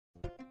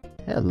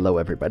Hello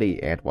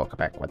everybody, and welcome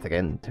back once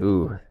again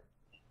to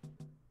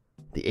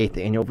the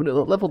 8th annual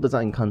vanilla level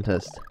design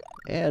contest.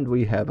 And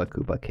we have a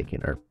Koopa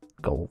kicking our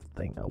goal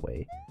thing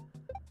away.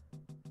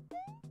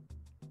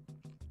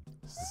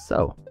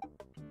 So,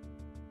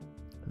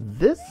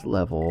 this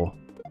level,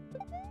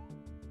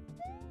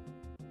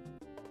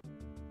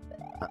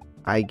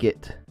 I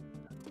get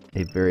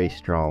a very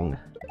strong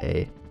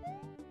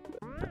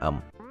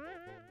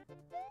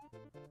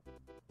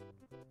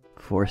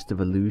Forest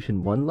of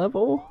Illusion 1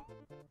 level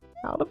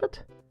out of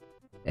it.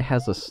 It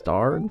has a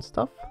star and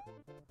stuff,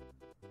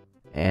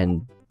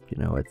 and you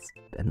know, it's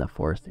in the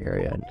forest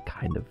area and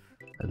kind of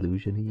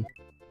illusion-y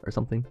or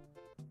something.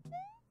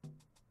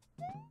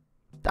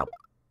 Oh.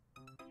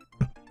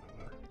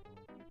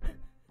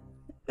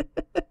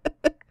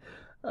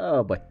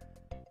 Oh boy.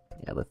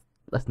 Yeah,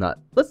 let's not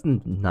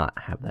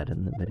have that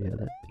in the video.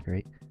 That'd be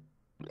great.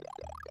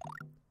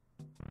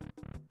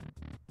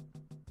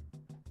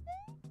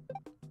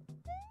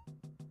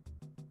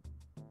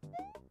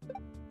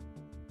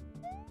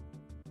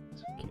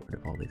 Get rid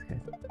of all these guys.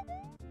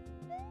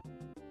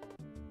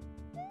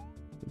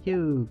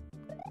 You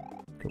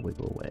go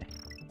wiggle away.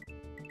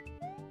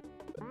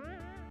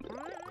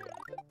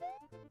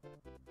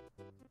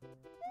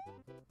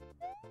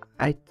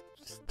 I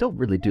still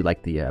really do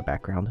like the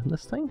background in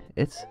this thing.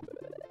 It's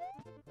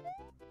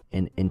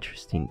an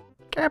interesting.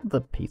 Grab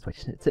the piece.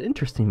 It's an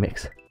interesting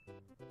mix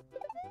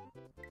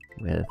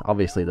with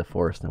obviously the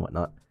forest and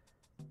whatnot.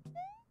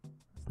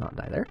 Let's not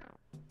die there.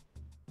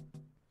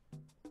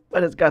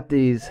 But it's got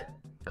these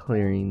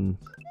clearings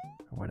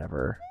or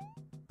whatever,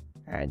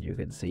 and you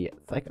can see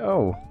it's like,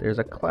 oh, there's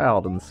a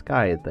cloud in the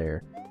sky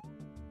there,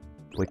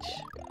 which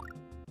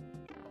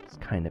is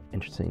kind of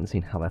interesting,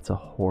 seeing how that's a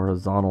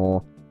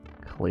horizontal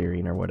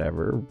clearing or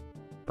whatever,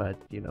 but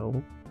you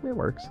know, it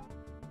works.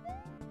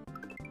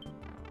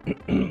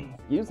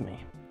 Excuse me.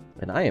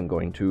 And I am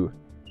going to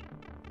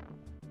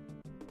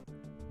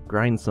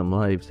grind some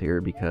lives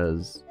here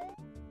because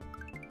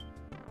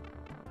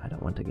I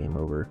don't want to game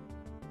over.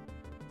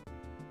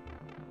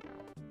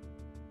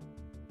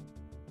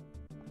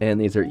 And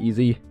these are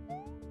easy.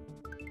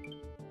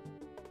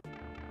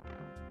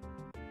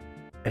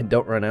 And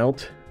don't run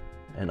out.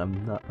 And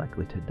I'm not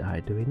likely to die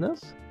doing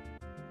this.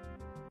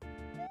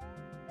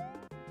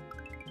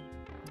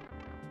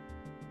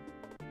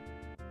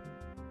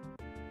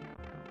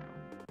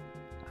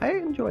 I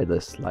enjoy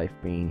this life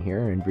being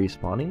here and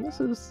respawning. This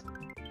is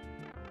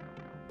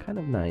kind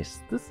of nice.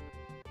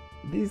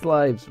 These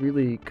lives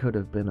really could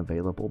have been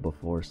available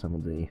before some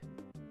of the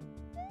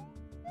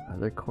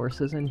other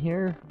courses in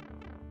here.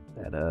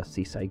 That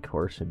seaside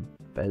course in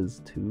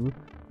Fez 2.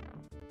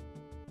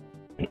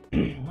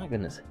 My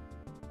goodness.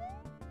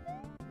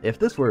 If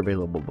this were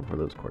available before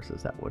those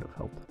courses, that would have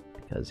helped.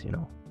 Because, you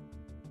know,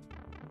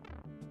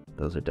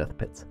 those are death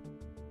pits.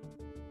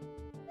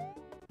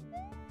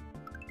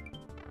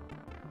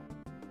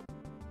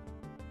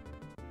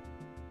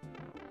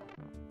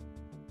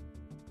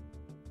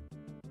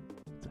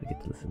 So I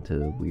get to listen to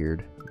the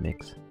weird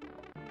mix.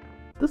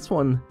 This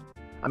one,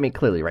 I mean,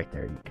 clearly right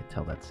there, you can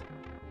tell that's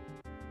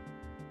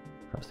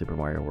from Super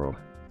Mario World.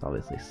 It's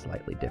obviously a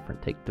slightly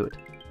different take to it.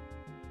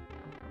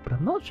 But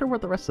I'm not sure what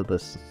the rest of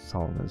this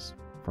song is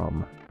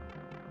from.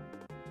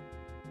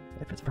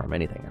 If it's from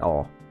anything at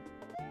all.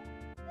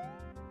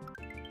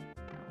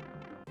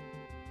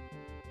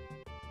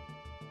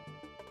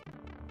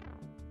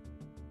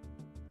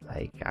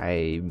 Like,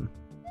 I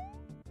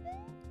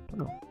don't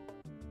know.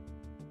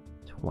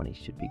 20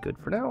 should be good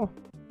for now.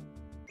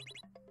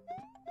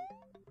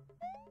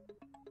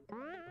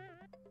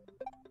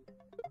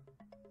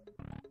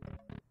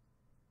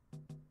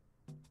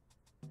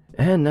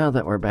 And now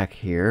that we're back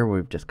here,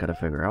 we've just got to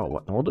figure out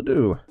what in the world to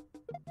do.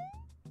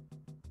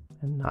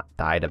 And not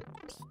die to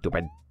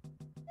stupid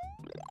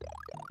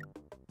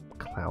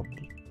cloud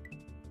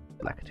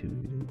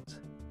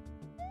blackitudes.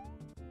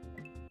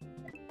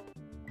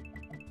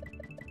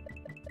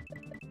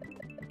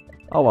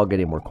 Oh, I'll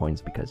get any more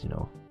coins because, you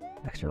know,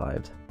 extra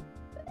lives.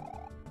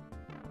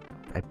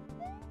 I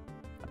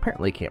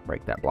apparently can't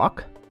break that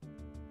block.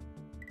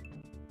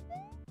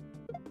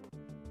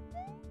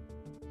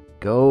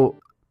 Go.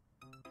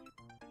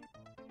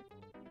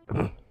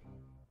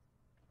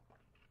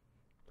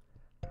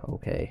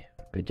 Okay,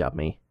 good job,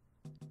 me.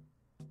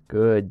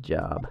 Good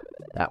job.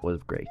 That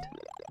was great.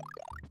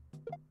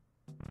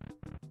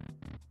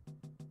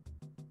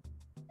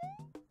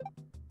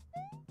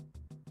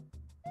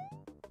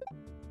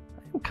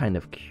 I'm kind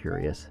of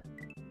curious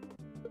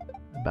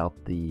about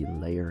the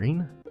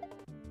layering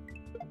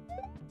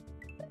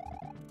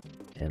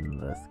in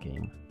this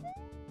game.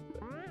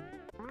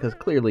 Because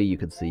clearly you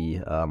could see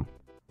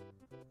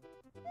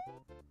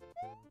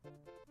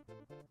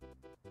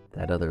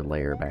that other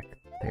layer back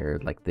there,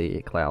 like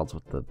the clouds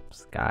with the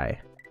sky.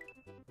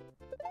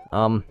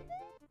 I'm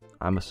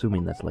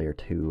assuming that's layer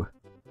 2.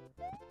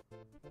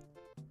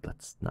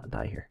 Let's not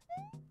die here.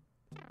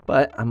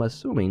 But I'm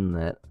assuming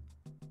that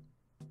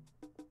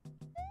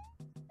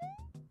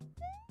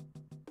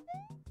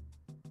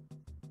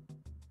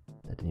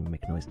that didn't even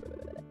make a noise.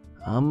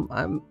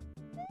 I'm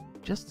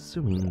just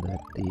assuming that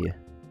the...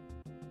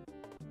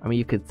 I mean,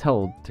 you could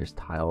tell there's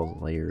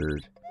tiles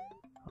layered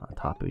on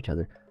top of each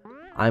other.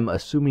 I'm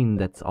assuming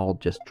that's all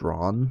just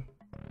drawn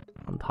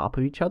on top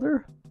of each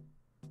other?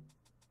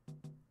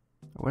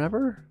 Or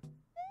whatever?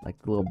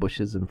 Like the little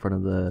bushes in front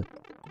of the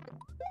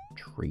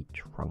tree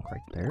trunk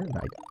right there, and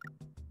I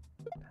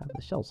have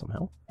the shell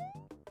somehow.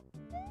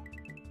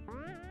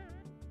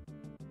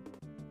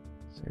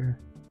 There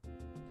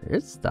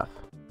is stuff.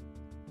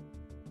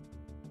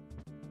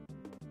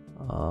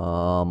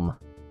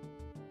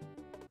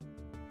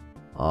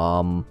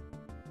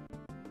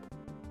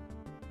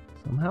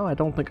 Somehow I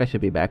don't think I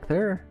should be back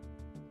there.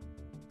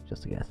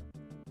 Just a guess.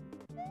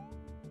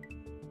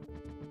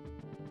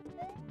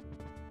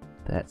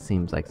 That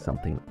seems like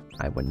something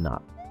I would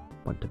not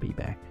want to be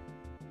back.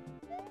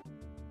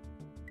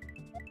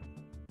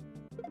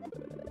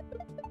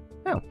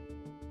 Oh.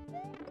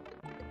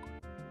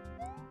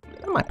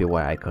 That might be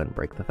why I couldn't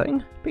break the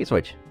thing.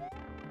 P-switch.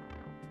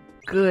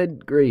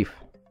 Good grief.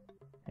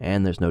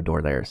 And there's no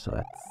door there, so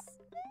that's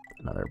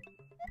another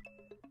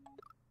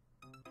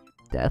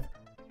death.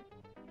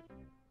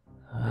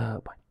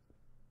 Oh boy.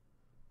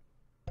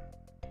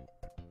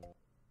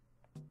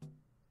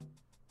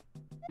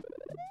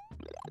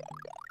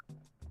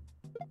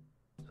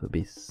 It would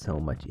be so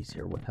much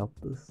easier without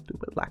the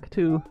stupid Lucky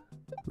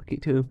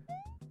 2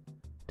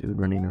 dude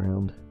running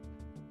around.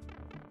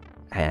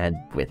 And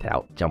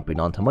without jumping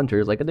onto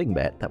munchers like a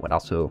dingbat, that would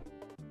also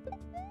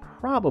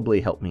probably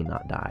help me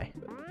not die.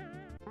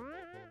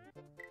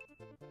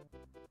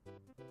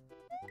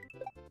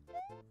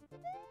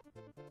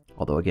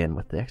 Although again,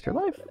 with the extra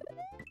life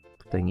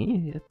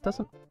thingy, it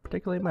doesn't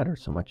particularly matter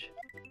so much.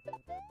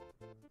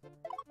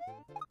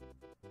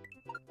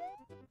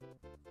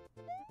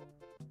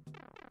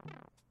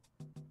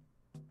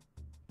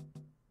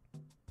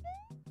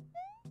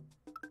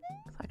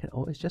 I can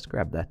always just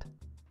grab that.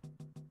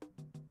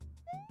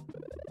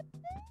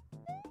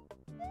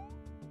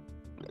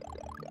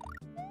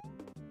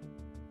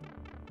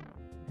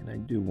 And I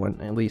do want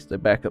at least a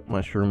backup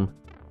mushroom.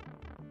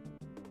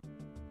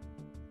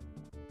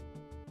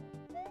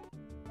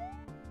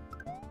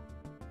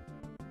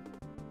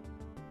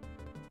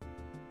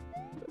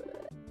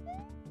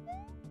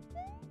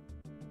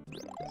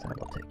 So I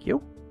will take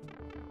you.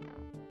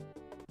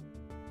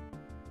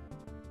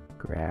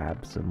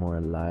 Grab some more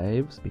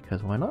lives,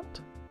 because why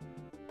not?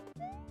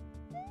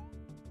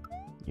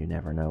 You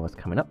never know what's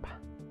coming up.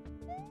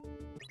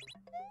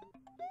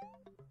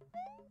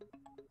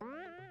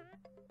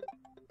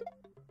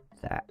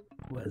 That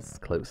was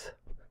close.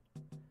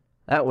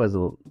 That was a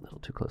little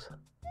too close.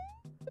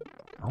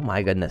 Oh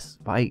my goodness.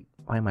 Why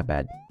am I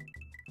bad?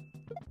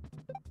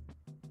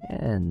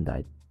 And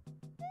I...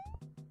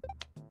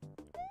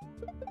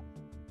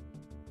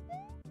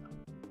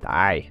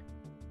 Die.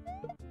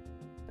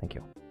 Thank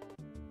you.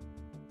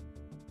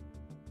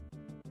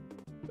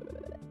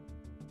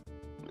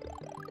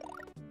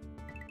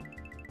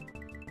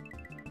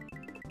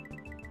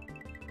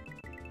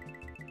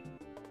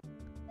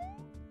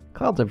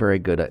 Clouds are very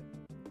good at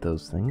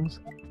those things.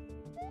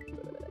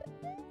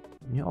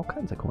 Yeah, all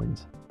kinds of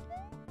coins.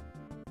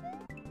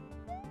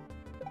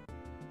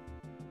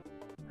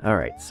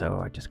 Alright, so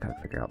I just gotta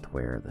figure out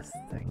where this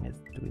thing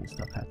is doing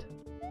stuff at.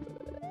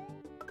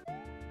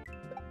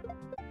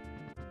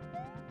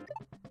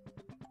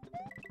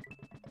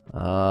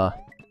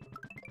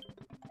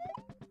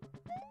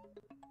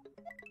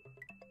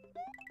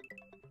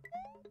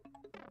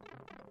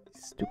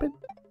 Stupid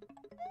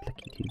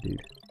Lucky 2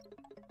 dude.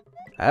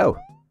 Oh.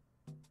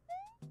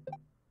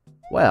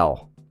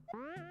 Well.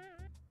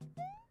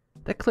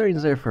 That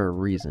clearing's there for a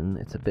reason.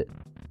 It's a bit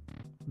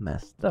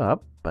messed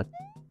up, but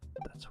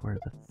that's where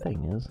the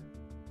thing is.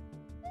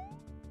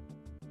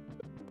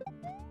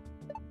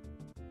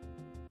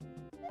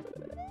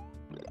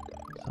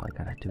 So all I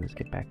gotta do is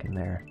get back in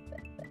there.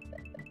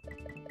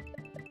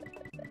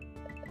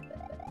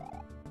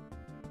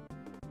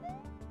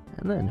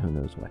 And then who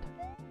knows what.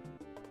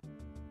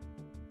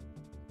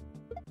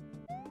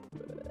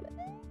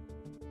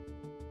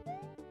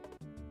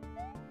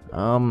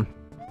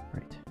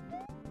 Right.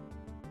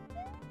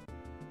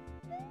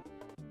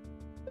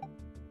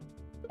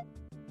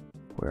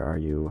 Where are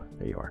you?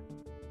 There you are.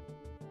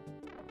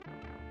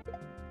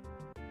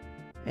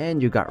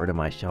 And you got rid of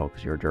my shell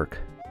because you're a jerk.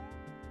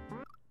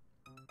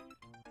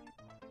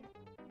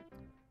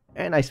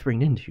 And I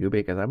springed into you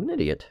because I'm an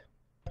idiot.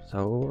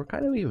 So we're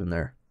kind of even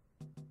there.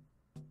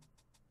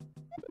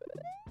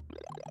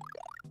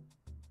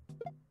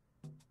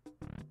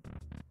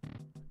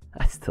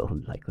 I still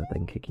like the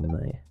thing kicking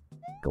the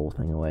gold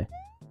thing away.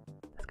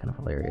 That's kind of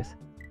hilarious.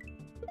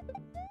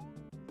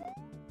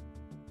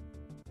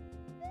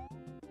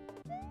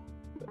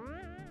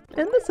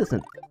 And this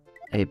isn't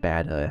a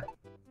bad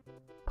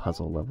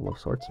puzzle level of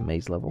sorts,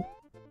 maze level.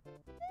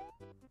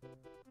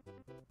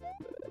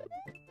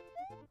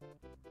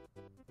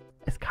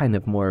 It's kind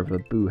of more of a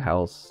Boo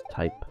House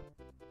type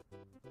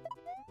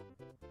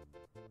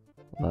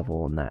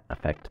level in that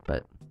effect,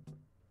 but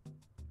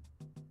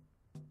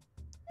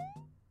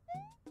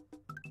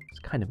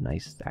kind of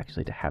nice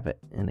actually to have it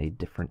in a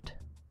different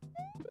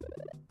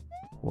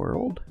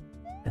world.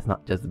 It's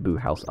not just the Boo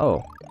House.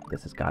 Oh,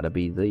 this has got to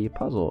be the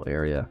puzzle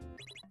area.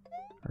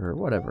 Or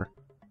whatever.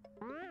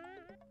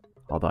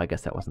 Although I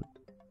guess that wasn't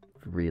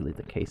really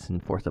the case in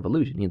Force of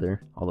Illusion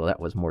either. Although that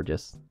was more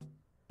just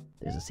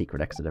there's a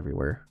secret exit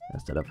everywhere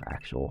instead of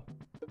actual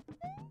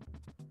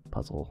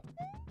puzzles.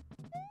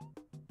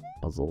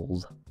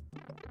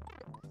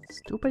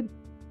 Stupid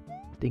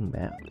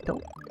dingbat.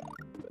 Don't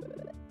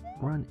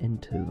run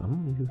into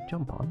them, you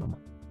jump on them.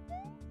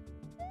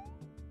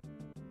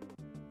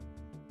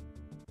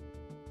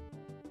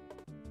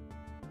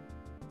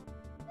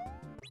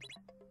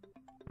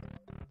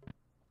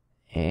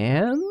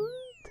 And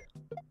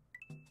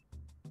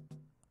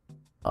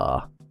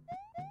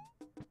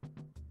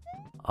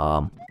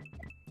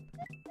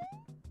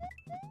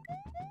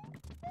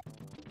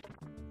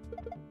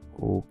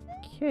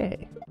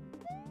okay.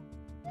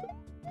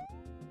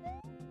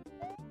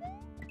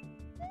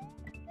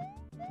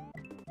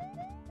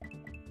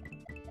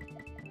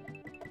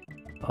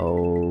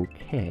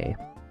 Okay.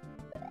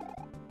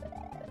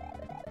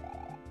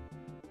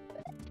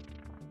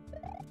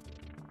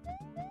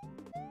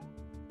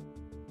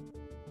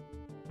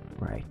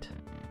 Right.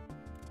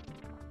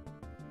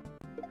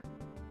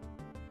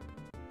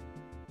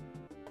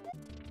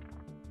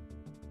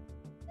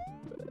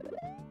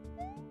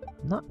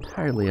 I'm not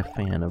entirely a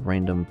fan of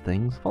random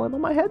things falling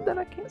on my head that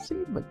I can't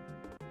see, but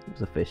it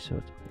was a fish, so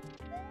it's okay.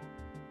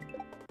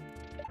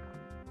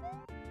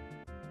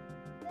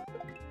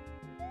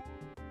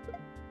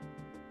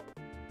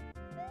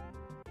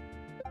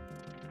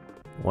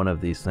 One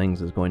of these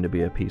things is going to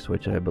be a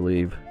P-switch, I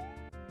believe.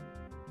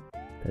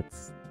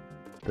 That's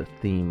the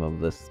theme of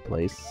this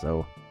place,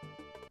 so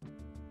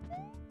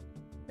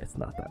it's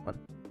not that one.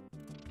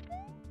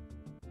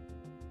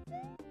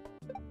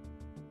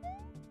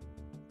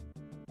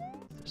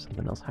 Is there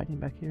something else hiding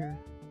back here?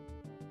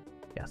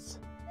 Yes.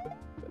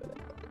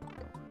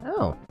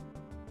 Oh!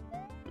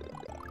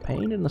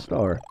 Pain in the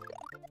star.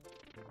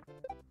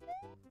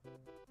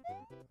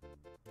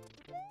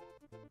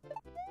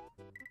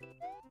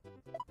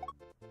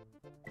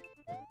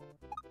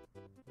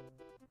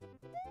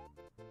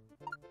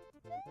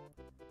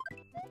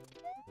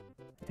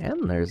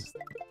 And there's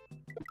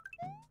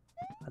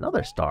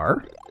another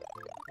star.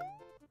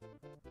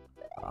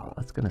 Oh,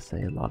 that's gonna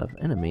say a lot of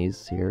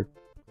enemies here.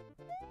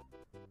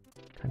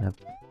 Kind of.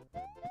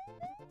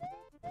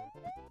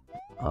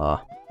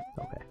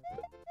 Okay.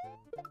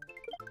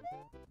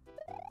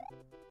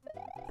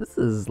 This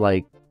is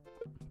like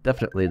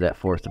definitely that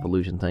Forest of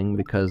Illusion thing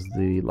because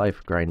the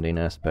life grinding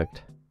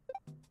aspect.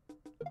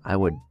 I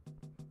would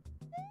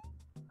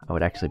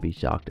actually be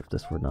shocked if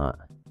this were not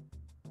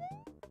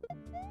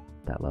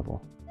that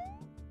level.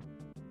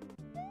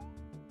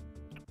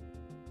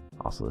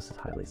 Also, this is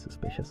highly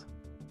suspicious.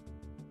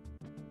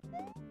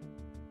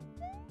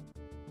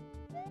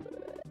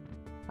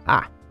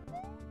 Ah!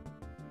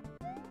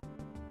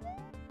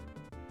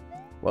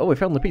 Well, we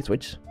found the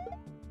P-switch.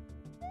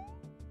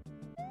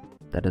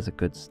 That is a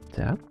good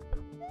step.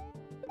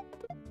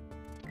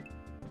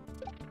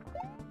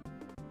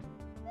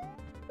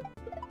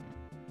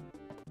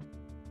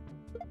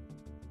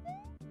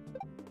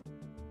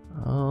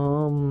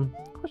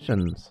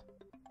 Questions.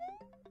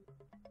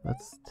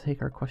 Let's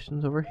take our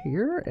questions over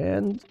here,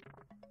 and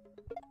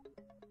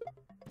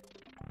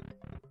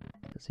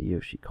it's a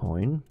Yoshi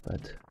coin,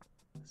 but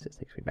this just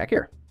takes me back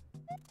here.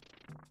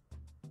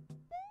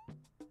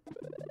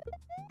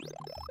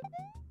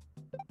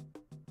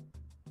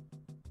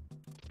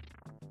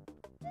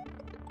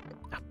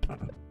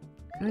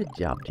 Good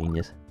job,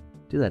 genius.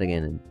 Do that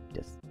again and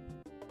just...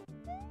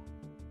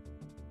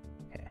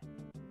 Okay.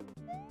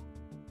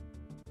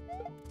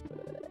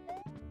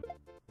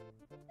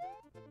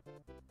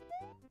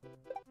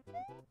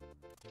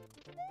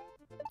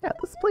 Yeah,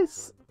 this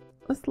place,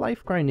 this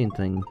life grinding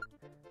thing,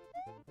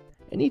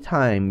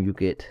 anytime you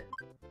get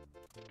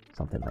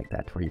something like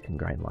that where you can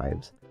grind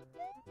lives,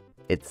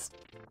 it's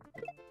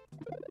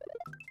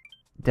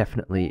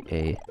definitely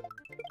a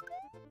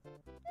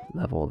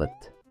level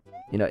that,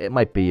 you know, it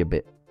might be a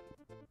bit,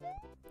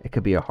 it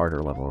could be a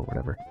harder level or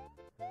whatever.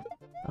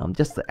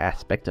 Just the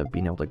aspect of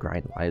being able to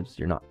grind lives,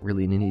 you're not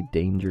really in any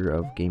danger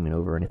of gaming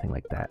over or anything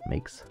like that,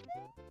 makes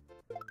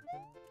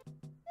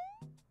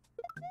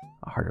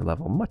a harder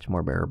level much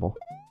more bearable.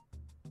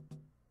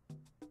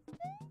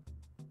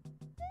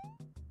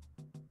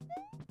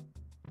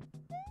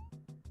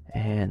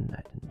 And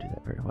I didn't do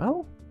that very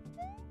well.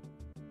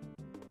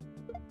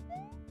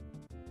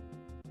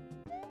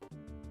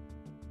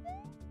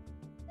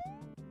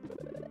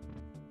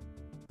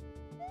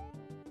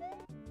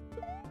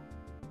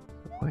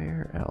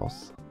 Where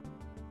else?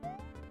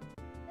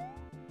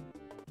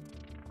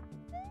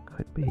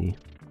 Could be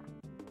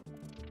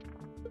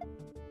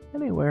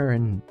anywhere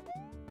in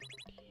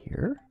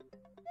here.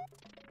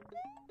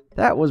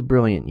 That was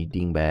brilliant, you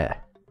dingbat.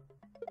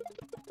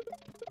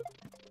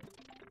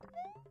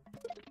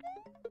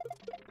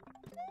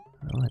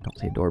 Well, I don't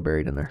see a door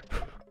buried in there.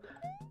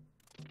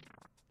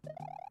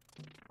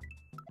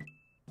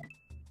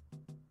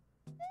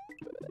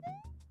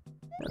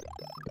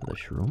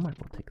 another shroom. I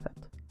will take that.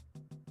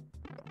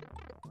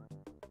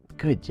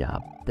 Good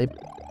job. They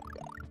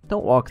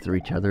don't walk through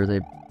each other.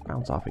 They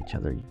bounce off each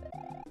other. You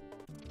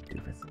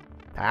doofus.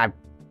 Ah!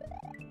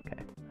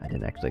 Okay. I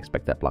didn't actually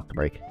expect that block to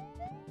break.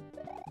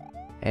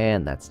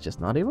 And that's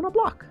just not even a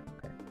block.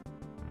 Okay.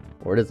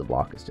 Or it is a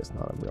block. It's just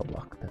not a real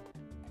block. That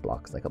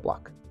blocks like a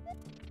block.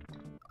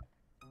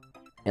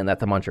 And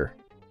that's a muncher.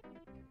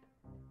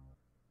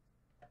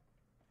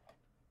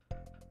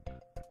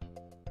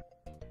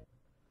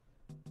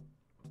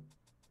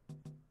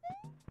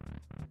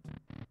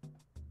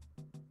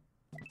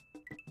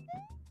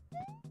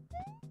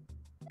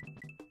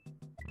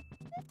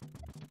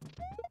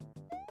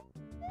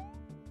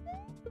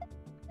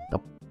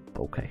 Oh,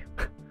 okay.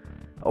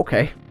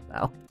 Okay,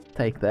 I'll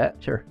take that,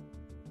 sure.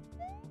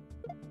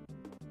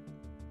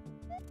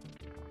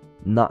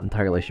 Not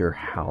entirely sure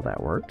how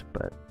that worked,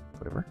 but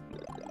whatever.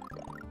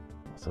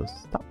 Also,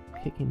 stop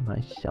kicking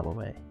my shell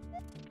away.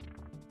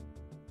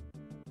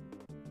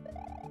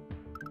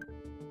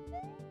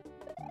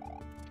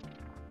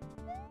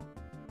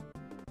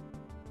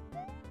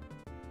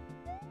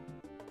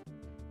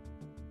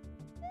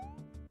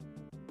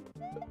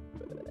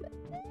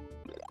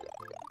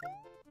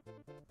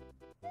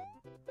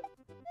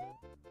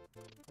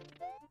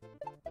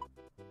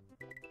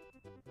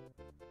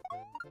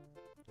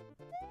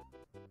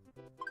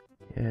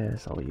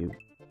 Yes, all you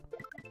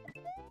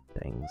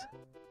things.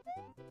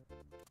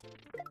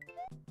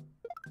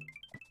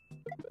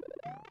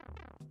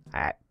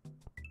 Ah.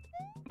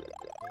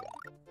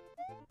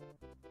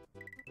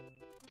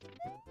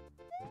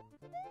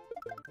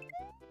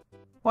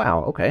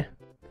 Wow, okay.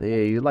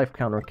 The life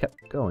counter kept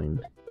going.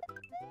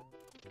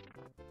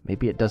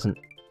 Maybe it doesn't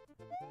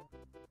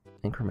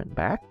increment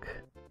back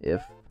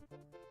if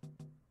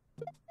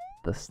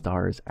the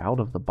star is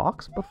out of the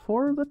box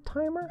before the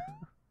timer?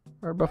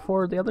 Or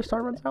before the other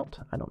star runs out?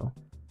 I don't know.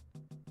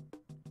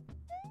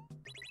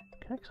 I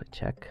can actually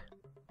check.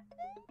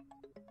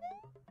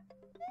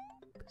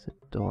 There's a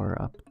door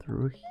up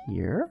through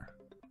here.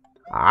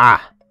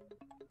 Ah!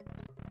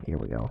 Here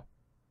we go.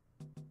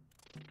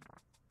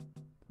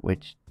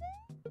 Which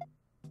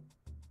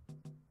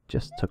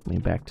just took me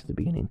back to the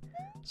beginning.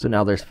 So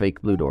now there's fake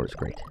blue doors.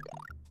 Great.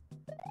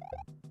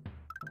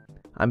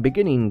 I'm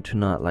beginning to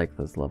not like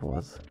this level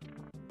as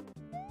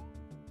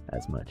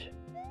much.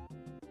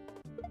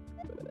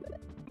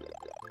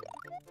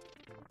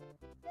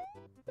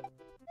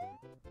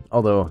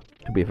 Although,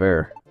 to be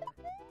fair,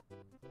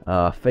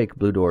 fake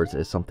blue doors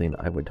is something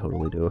I would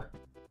totally do.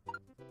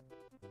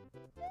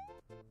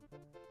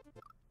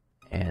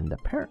 And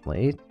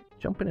apparently,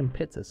 jumping in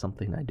pits is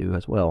something I do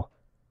as well.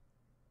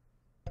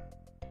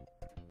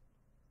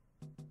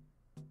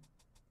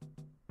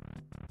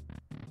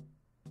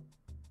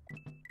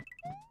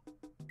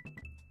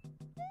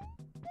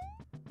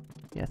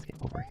 Yes, get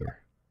over here.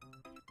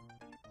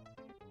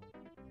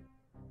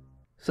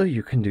 So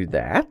you can do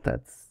that.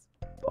 That's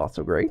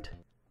also great.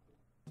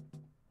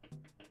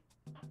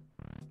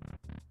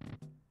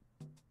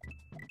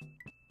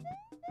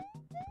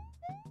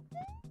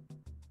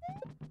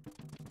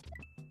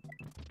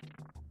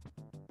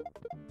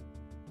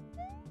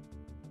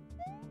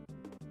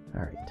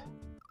 Alright.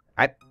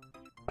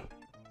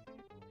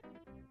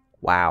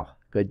 Wow.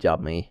 Good job,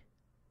 me.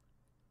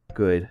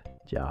 Good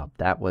job.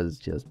 That was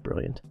just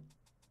brilliant.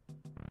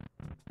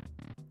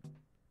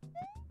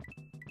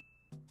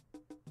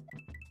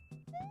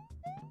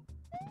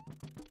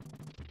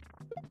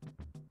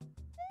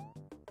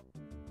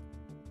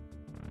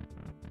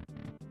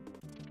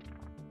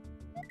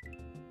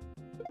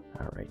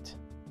 Alright.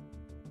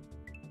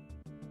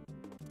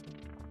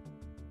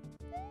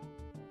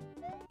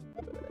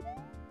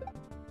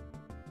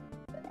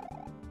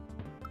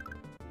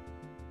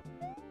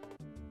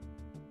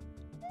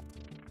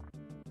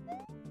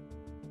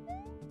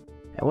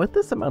 And with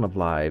this amount of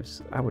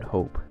lives, I would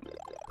hope.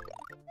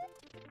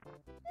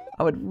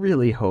 I would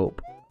really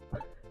hope.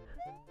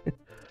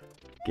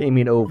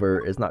 Gaming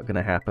over is not going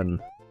to happen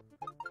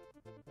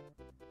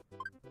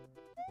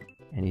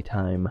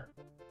anytime.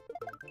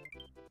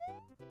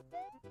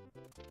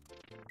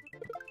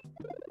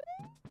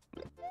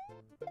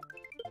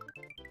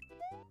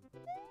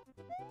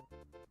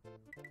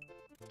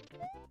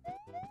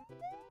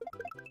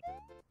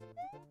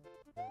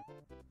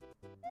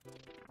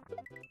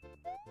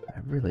 I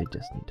really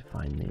just need to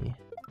find the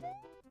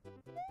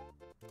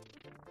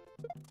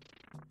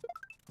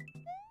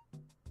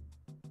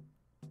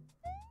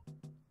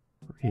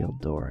real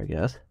door, I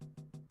guess.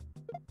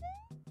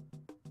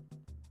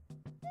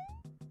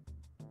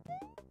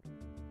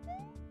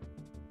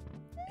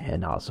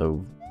 And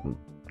also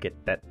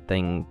get that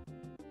thing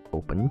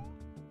open.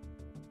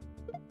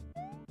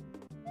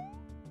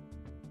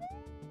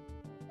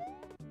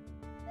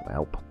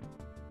 Welp.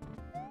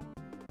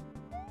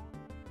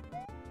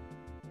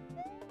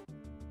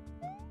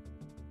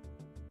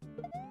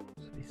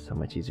 This would be so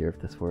much easier if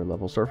this were a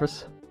level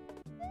surface.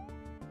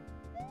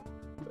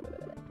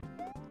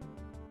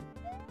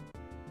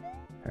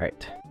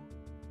 Alright.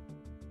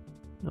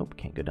 Nope,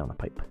 can't go down the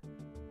pipe.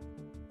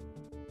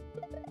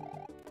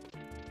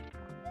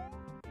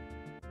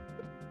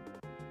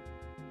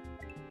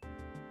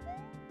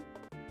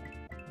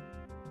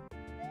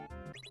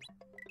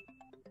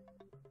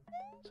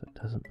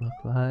 doesn't look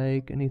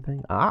like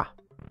anything. Ah!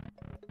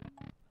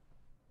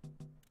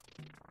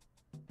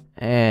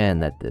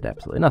 And that did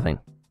absolutely nothing.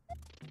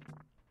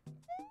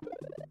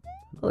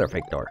 Another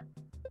fake door.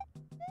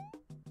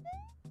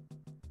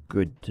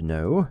 Good to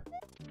know.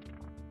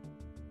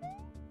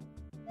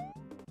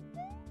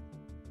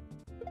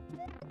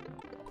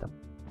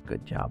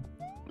 Good job.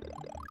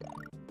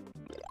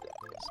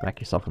 Smack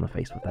yourself in the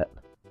face with that.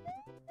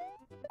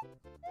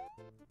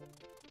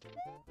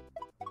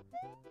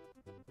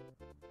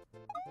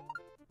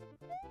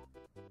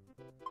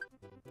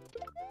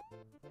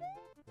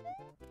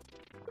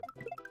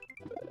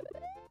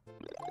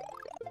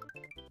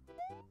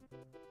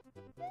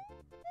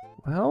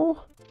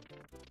 Well...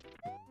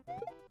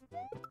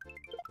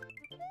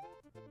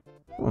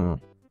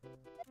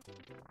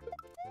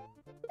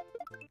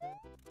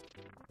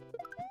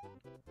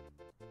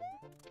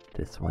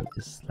 This one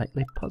is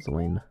slightly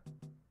puzzling.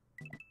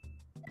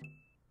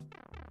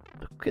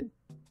 Good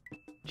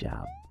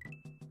job.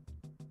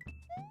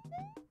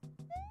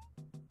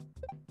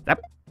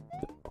 Yep.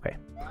 Okay.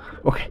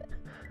 Okay.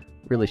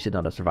 Really should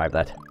not have survived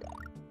that.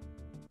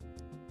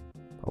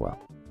 Oh well.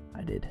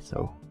 I did,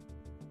 so...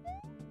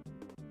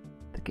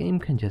 The game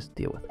can just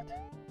deal with it.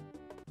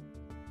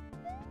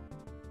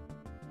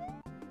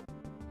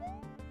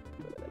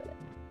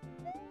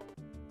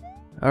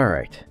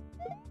 Alright.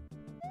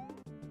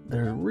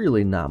 There's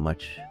really not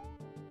much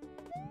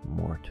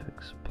more to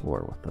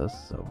explore with this,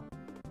 so...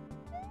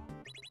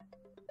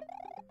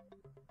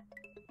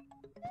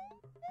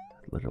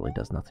 It literally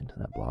does nothing to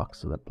that block,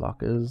 so that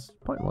block is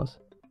pointless.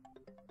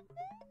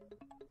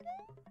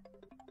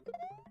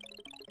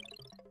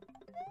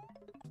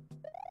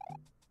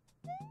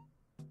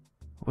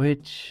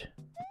 Which...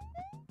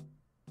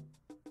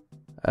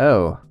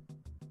 Oh.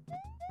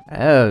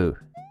 Oh.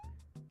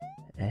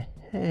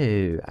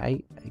 Oh,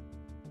 I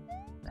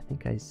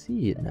think I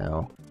see it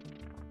now.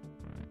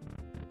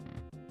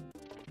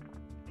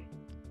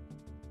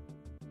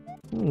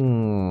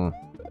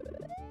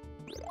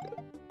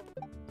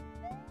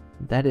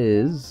 That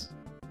is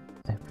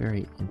a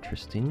very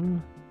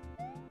interesting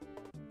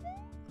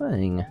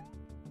thing.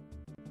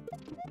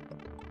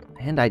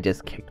 And I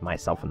just kicked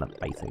myself in the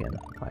face again.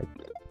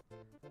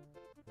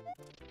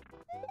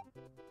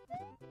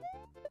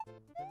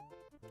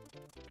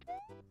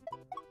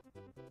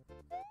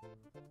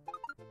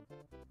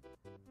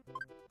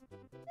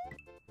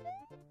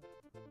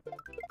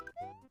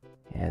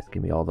 Yes,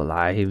 give me all the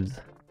lives.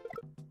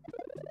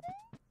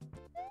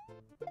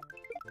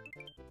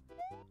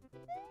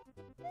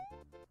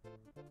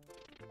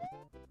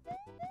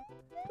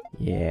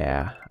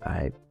 Yeah,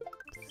 I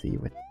see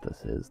what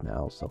this is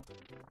now, so...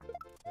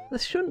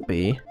 This shouldn't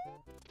be.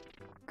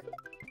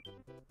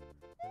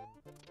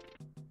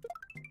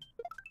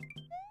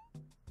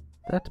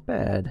 That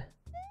bad.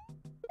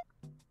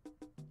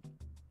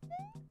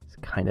 It's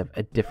kind of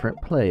a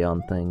different play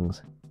on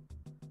things.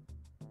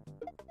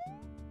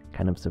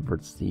 Kind of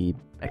subverts the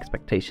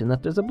expectation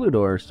that there's a blue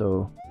door,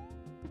 so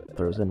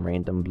throws in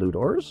random blue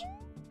doors,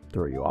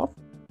 throw you off.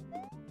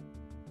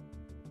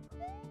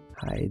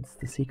 Hides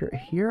the secret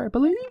here, I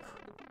believe.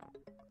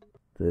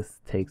 This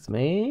takes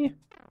me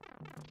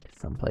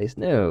someplace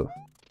new.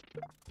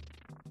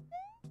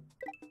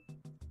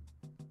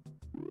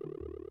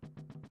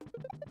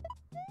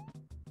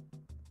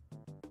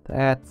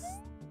 That's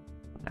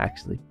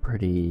actually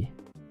pretty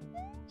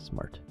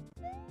smart.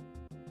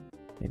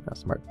 Maybe not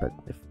smart, but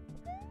if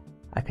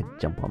I could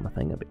jump on the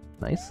thing, that'd be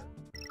nice.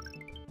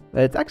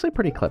 But it's actually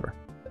pretty clever.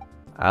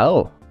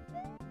 Oh.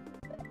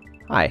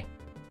 Hi.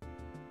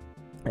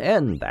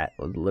 And that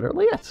was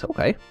literally it.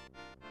 Okay.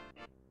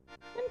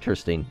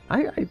 Interesting.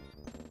 I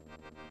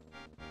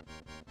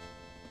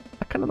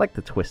kind of like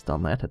the twist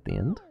on that at the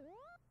end.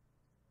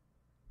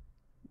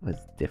 It was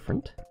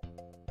different.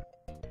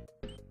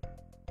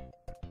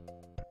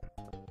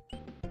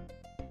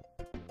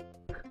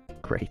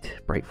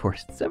 Great. Bright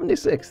Forest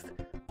 76th.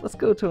 Let's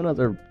go to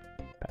another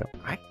battle.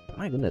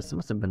 My goodness, it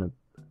must have been a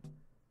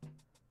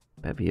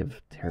bevy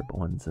of terrible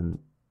ones and...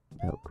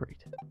 Oh,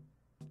 great.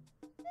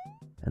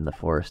 And the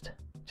forest.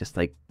 Just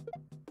like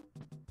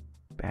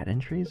bad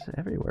entries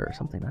everywhere or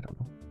something, I don't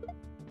know.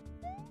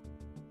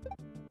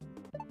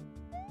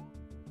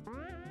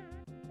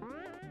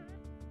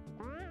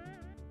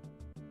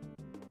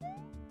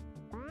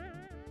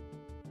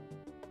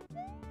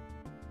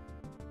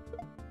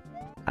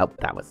 Oh,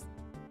 that was...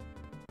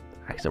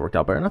 actually worked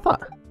out better than I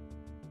thought.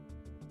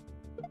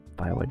 If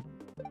I would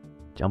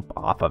jump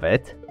off of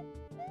it.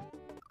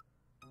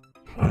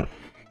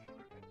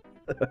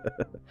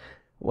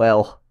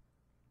 Well,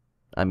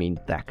 I mean,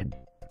 that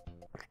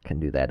can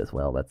do that as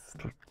well. That's,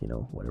 you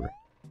know, whatever.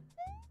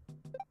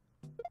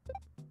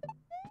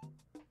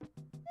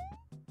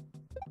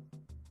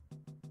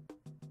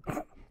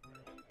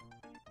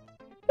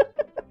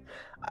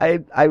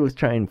 I was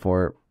trying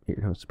for, you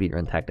know,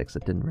 speedrun tactics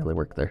that didn't really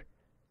work there.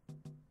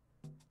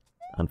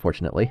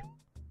 Unfortunately.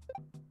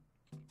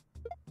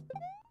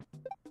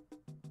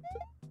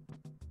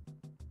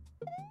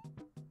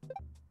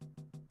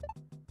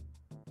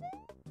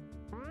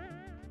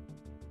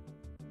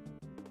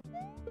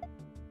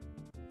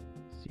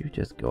 So you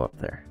just go up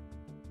there.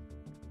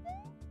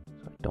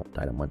 So I don't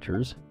die to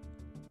munchers.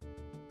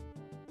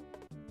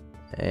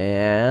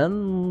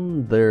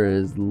 And there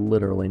is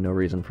literally no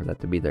reason for that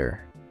to be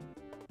there.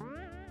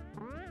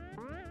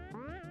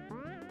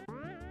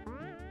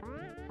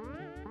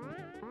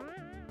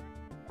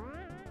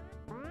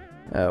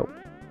 Oh.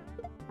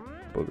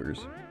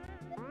 Boogers.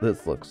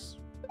 This looks...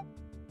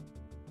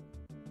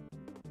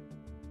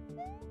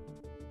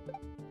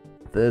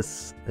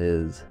 This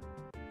is...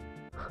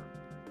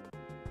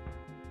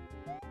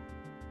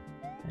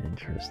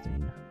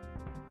 interesting.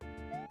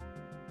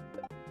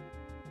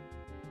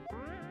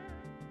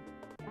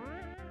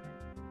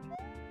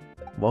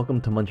 Welcome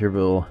to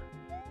Muncherville.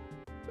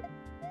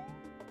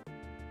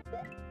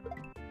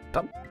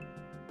 Stop.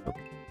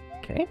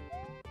 Okay.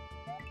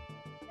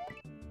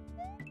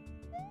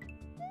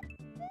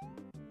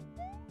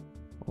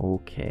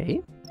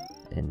 Okay.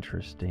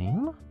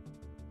 Interesting.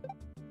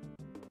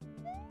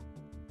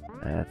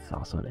 That's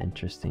also an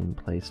interesting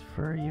place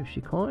for a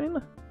Yoshi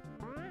coin.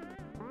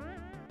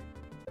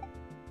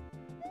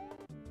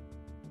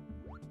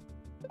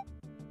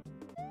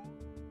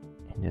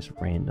 And just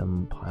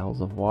random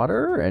piles of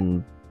water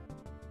and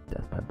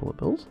death by bullet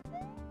bills.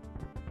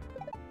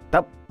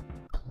 Stop.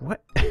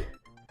 What?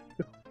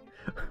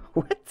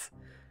 What?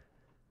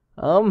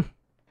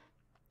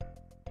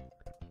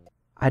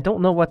 I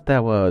don't know what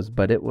that was,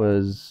 but it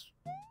was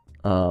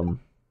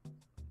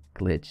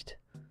glitched.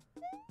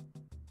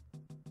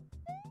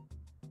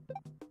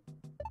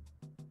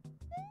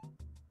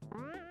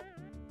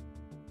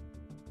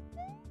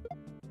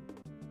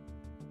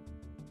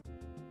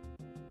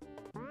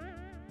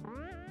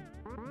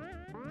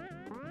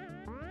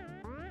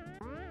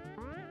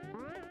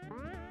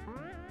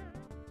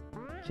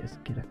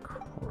 Just get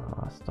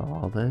across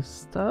all this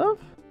stuff.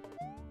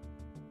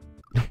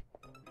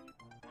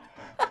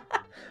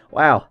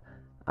 Wow,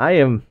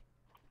 I'm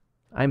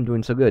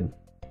doing so good.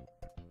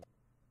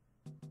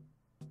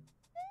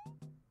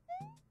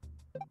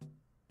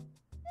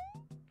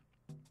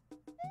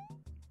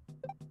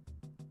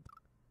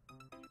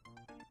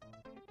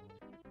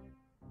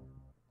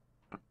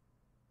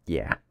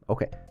 Yeah,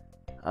 okay.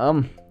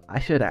 I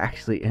should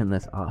actually end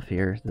this off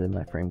here. Then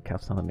my frame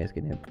counts on me is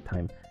getting up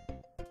time.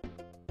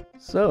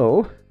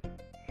 So,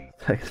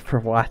 thanks for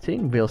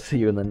watching. We'll see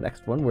you in the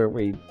next one where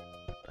we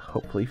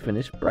hopefully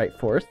finish Bright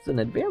Forests and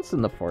advance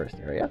in the forest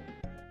area.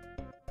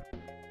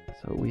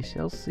 So we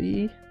shall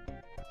see.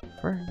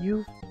 For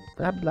you,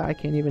 blah blah, I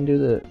can't even do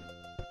the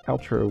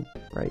outro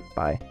right.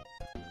 Bye.